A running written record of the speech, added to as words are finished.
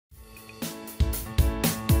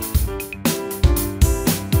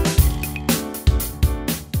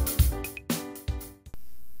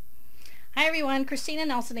Hi everyone, Christina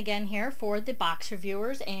Nelson again here for the box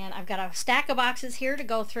reviewers, and I've got a stack of boxes here to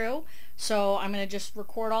go through, so I'm going to just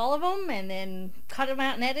record all of them and then cut them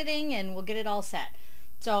out in editing and we'll get it all set.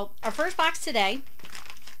 So our first box today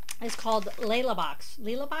is called LeilaBox.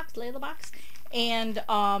 LeilaBox? And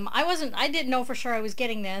I didn't know for sure I was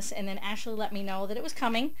getting this, and then Ashley let me know that it was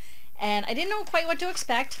coming, and I didn't know quite what to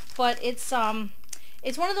expect, but it's one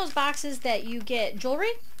of those boxes that you get jewelry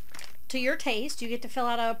to your taste. You get to fill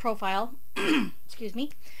out a profile. Excuse me.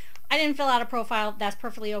 I didn't fill out a profile. That's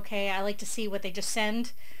perfectly okay. I like to see what they just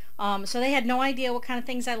send. So they had no idea what kind of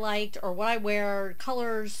things I liked or what I wear,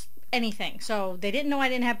 colors, anything. So they didn't know I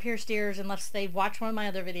didn't have pierced ears unless they've watched one of my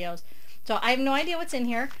other videos. So I have no idea what's in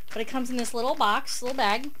here, but it comes in this little box,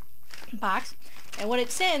 box. And what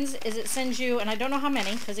it sends is it sends you, and I don't know how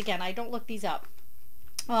many, because again, I don't look these up.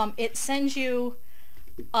 It sends you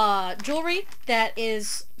jewelry that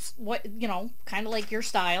is what, you know, kind of like your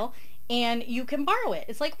style, and you can borrow it.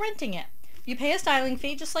 It's like renting it. You pay a styling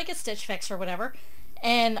fee just like a Stitch Fix or whatever,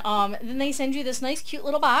 and then they send you this nice cute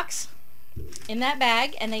little box in that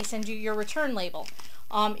bag, and they send you your return label.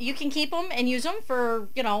 You can keep them and use them for,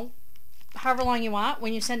 you know, however long you want.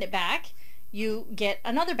 When you send it back, you get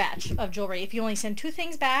another batch of jewelry. If you only send 2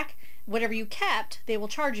 things back, whatever you kept, they will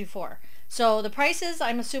charge you for. So the prices,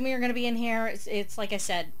 I'm assuming, are going to be in here. It's like I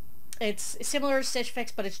said, it's similar to Stitch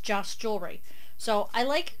Fix, but it's just jewelry. So I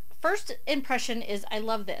like, first impression is I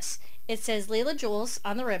love this. It says Leila Jewels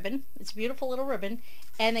on the ribbon. It's a beautiful little ribbon,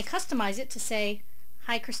 and they customize it to say,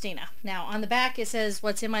 "Hi Christina." Now on the back it says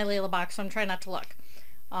what's in my LeilaBox, so I'm trying not to look.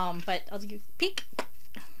 But I'll give you a peek.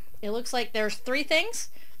 It looks like there's 3 things.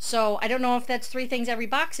 So I don't know if that's 3 things every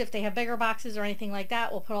box, if they have bigger boxes or anything like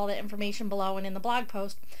that. We'll put all that information below and in the blog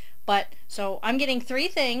post. But so I'm getting 3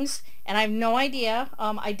 things, and I have no idea.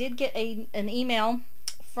 I did get an email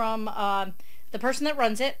from the person that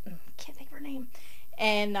runs it. I can't think of her name,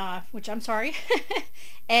 and which I'm sorry.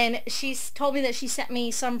 And she's told me that she sent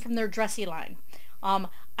me some from their dressy line.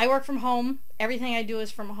 I work from home. Everything I do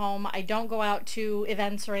is from home. I don't go out to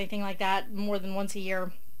events or anything like that more than once a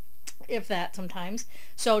year, if that sometimes.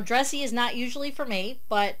 So dressy is not usually for me,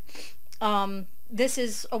 but this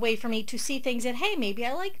is a way for me to see things that, hey, maybe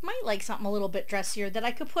I might like something a little bit dressier that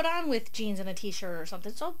I could put on with jeans and a t-shirt or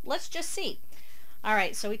something. So let's just see. All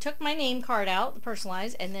right, so we took my name card out, the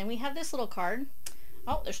personalized, and then we have this little card.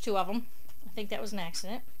 Oh, there's 2 of them. I think that was an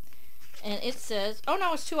accident. And it says, oh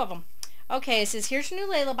no, it's 2 of them. Okay, it says, "Here's your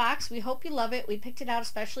new LeilaBox. We hope you love it. We picked it out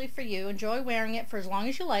especially for you. Enjoy wearing it for as long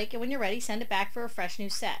as you like, and when you're ready, send it back for a fresh new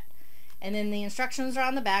set." And then the instructions are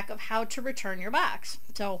on the back of how to return your box.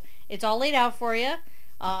 So it's all laid out for you.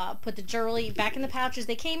 Put the jewelry back in the pouches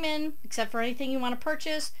they came in, except for anything you want to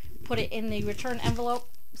purchase. Put it in the return envelope,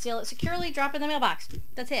 seal it securely, drop it in the mailbox.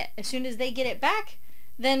 That's it. As soon as they get it back,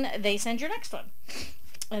 then they send your next one.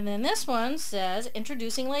 And then this one says,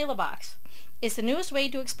 "Introducing LeilaBox. It's the newest way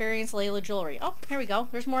to experience Leila jewelry." Oh, here we go.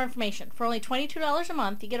 There's more information. For only $22 a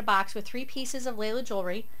month, you get a box with 3 pieces of Leila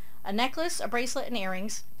jewelry, a necklace, a bracelet, and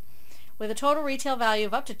earrings, with a total retail value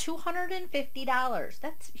of up to $250.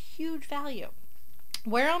 That's huge value.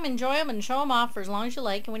 Wear them, enjoy them, and show them off for as long as you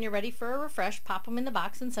like, and when you're ready for a refresh, pop them in the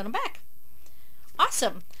box and send them back.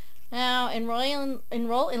 Awesome. Now enroll in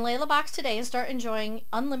LeilaBox today and start enjoying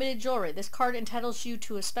unlimited jewelry. This card entitles you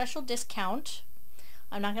to a special discount.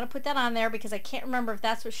 I'm not going to put that on there because I can't remember if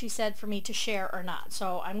that's what she said for me to share or not.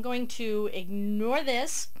 So I'm going to ignore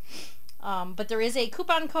this. But there is a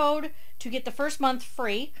coupon code to get the first month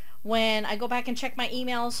free. When I go back and check my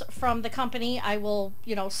emails from the company, I will,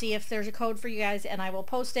 you know, see if there's a code for you guys, and I will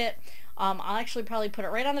post it. I'll actually probably put it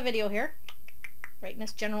right on the video here, right in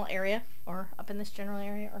this general area, or up in this general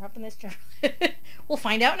area, or up in this general. We'll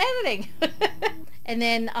find out in editing. And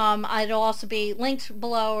then it'll also be linked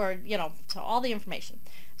below, or, you know, so all the information.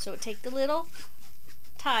 So take the little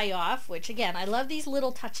tie off, which again, I love these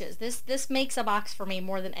little touches. This makes a box for me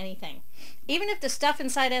more than anything. Even if the stuff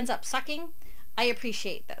inside ends up sucking, I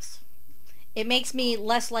appreciate this. It makes me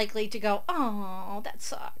less likely to go, "Oh, that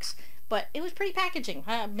sucks." But it was pretty packaging.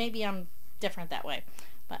 Maybe I'm different that way.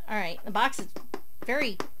 But alright, the box is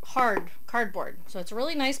very hard cardboard. So it's a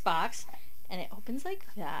really nice box. And it opens like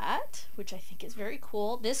that, which I think is very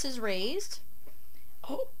cool. This is raised.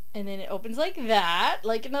 Oh, and then it opens like that,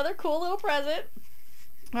 like another cool little present.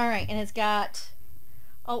 Alright, and it's got,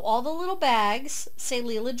 oh, all the little bags say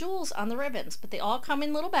Leila Jewels on the ribbons, but they all come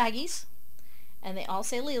in little baggies. And they all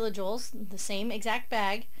say Leila Jewels, the same exact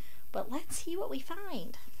bag. But let's see what we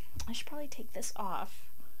find. I should probably take this off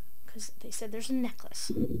because they said there's a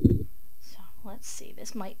necklace. So let's see.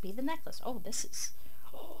 This might be the necklace. Oh, this is...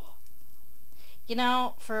 Oh. You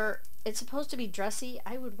know, it's supposed to be dressy.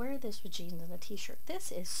 I would wear this with jeans and a t-shirt.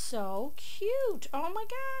 This is so cute. Oh my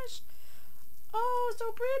gosh. Oh,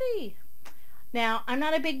 so pretty. Now, I'm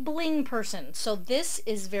not a big bling person, so this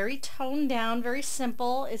is very toned down, very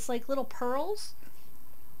simple. It's like little pearls.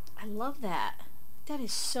 I love that. That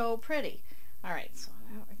is so pretty. All right, so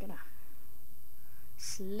now we're gonna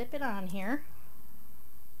slip it on here.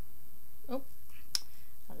 Oh,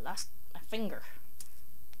 I lost my finger.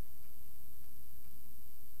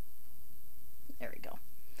 There we go.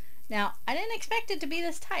 Now, I didn't expect it to be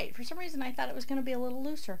this tight. For some reason, I thought it was going to be a little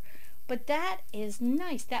looser. But that is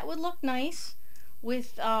nice. That would look nice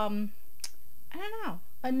with, I don't know,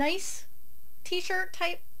 a nice t-shirt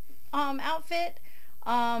type outfit.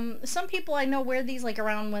 Some people I know wear these like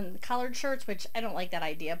around when collared shirts, which I don't like that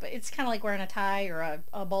idea, but it's kind of like wearing a tie or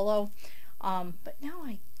a bolo. But no,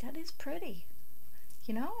 that is pretty.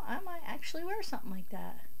 You know, I might actually wear something like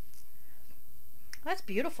that. That's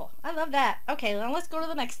beautiful. I love that. Okay, now let's go to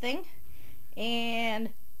the next thing.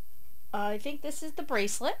 And I think this is the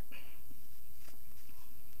bracelet.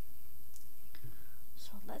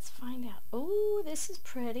 So let's find out. Oh, this is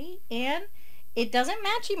pretty. And it doesn't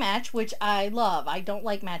matchy match, which I love. I don't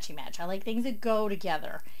like matchy match. I like things that go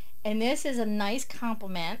together. And this is a nice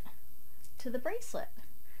complement to the bracelet.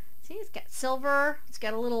 See, it's got silver. It's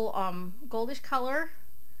got a little goldish color.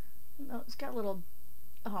 No, it's got little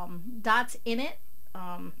dots in it.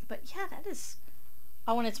 But yeah, that is,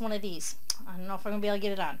 oh, and it's one of these. I don't know if I'm gonna be able to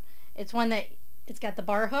get it on. It's one that, it's got the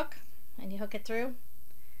bar hook, and you hook it through,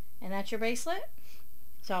 and that's your bracelet.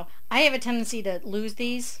 So I have a tendency to lose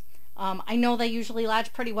these. I know they usually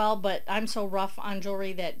latch pretty well, but I'm so rough on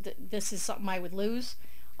jewelry that this is something I would lose.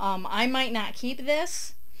 I might not keep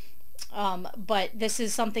this, but this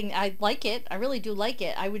is something, I like it. I really do like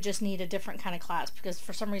it. I would just need a different kind of clasp, because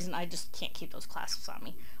for some reason I just can't keep those clasps on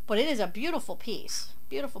me. But it is a beautiful piece.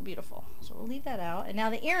 Beautiful, beautiful. So we'll leave that out. And now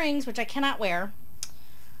the earrings, which I cannot wear.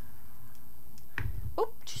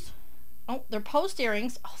 Oops. Oh, they're post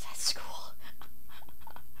earrings. Oh, that's cool.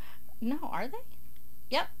 No, are they?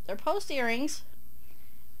 Yep, they're post earrings.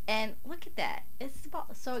 And look at that. It's the ball.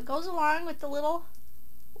 So it goes along with the little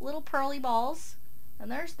pearly balls.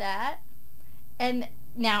 And there's that. And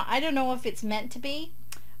now, I don't know if it's meant to be,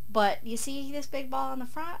 but you see this big ball on the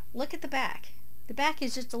front? Look at the back. The back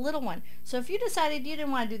is just a little one. So if you decided you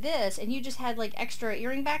didn't want to do this and you just had like extra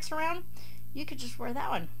earring backs around, you could just wear that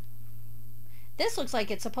one. This looks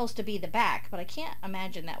like it's supposed to be the back, but I can't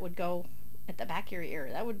imagine that would go at the back of your ear.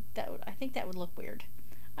 That would I think that would look weird.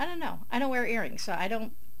 I don't know. I don't wear earrings, so I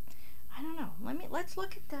don't know. Let's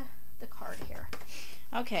look at the card here.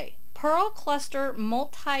 Okay, pearl cluster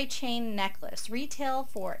multi-chain necklace, retail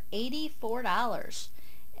for $84,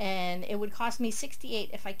 and it would cost me $68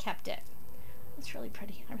 if I kept it. It's really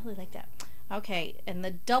pretty. I really like that. Okay, and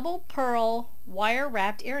the double pearl wire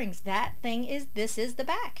wrapped earrings. This is the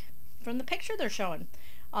back from the picture they're showing.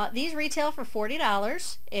 These retail for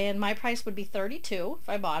 $40, and my price would be $32 if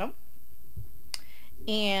I bought them.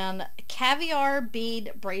 And Caviar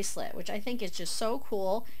bead bracelet, which I think is just so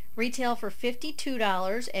cool. Retail for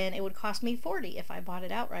 $52, and it would cost me $40 if I bought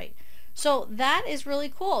it outright. So that is really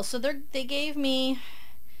cool. So they gave me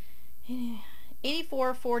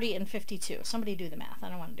 84, 40, and 52. Somebody do the math. I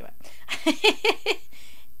don't want to do it.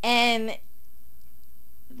 And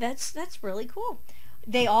that's really cool.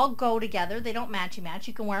 They all go together. They don't matchy match.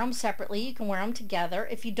 You can wear them separately. You can wear them together.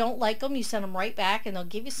 If you don't like them, you send them right back, and they'll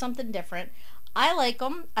give you something different. I like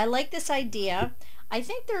them. I like this idea. I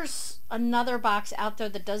think there's another box out there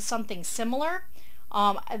that does something similar.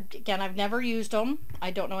 Again, I've never used them.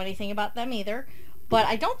 I don't know anything about them either. But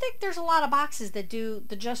I don't think there's a lot of boxes that do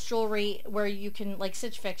the just jewelry where you can, like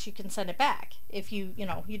Stitch Fix, you can send it back if you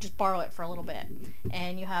just borrow it for a little bit,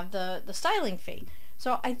 and you have the styling fee.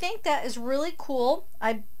 So I think that is really cool.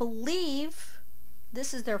 I believe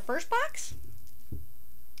this is their first box.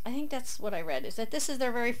 I think that's what I read, is that this is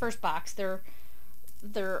their very first box, their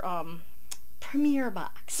premiere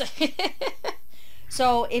box.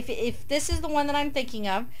 So if this is the one that I'm thinking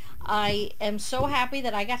of, I am so happy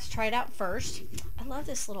that I got to try it out first. I love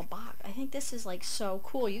this little box. I think this is like so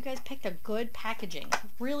cool. You guys picked a good packaging,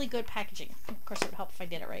 really good packaging. Of course, it would help if I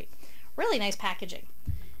did it right. Really nice packaging.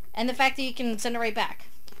 And the fact that you can send it right back.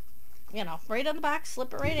 You know, right on the box,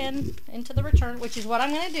 slip it right into the return, which is what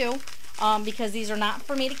I'm going to do, because these are not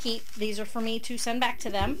for me to keep. These are for me to send back to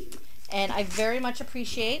them. And I very much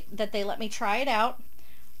appreciate that they let me try it out.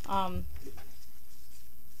 Yeah,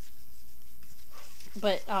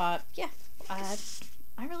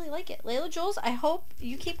 I really like it. Leila Jewels, I hope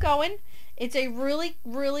you keep going. It's a really,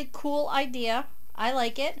 really cool idea. I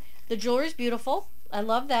like it. The jewelry is beautiful. I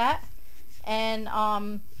love that. And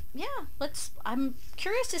yeah, I'm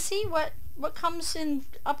curious to see what comes in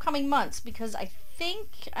upcoming months, because I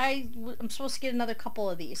think I'm supposed to get another couple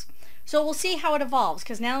of these. So we'll see how it evolves,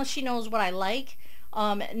 because now she knows what I like.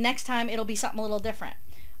 Next time it'll be something a little different.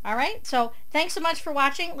 All right, so thanks so much for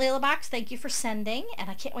watching. LeilaBox, thank you for sending, and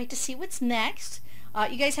I can't wait to see what's next.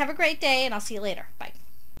 You guys have a great day, and I'll see you later. Bye.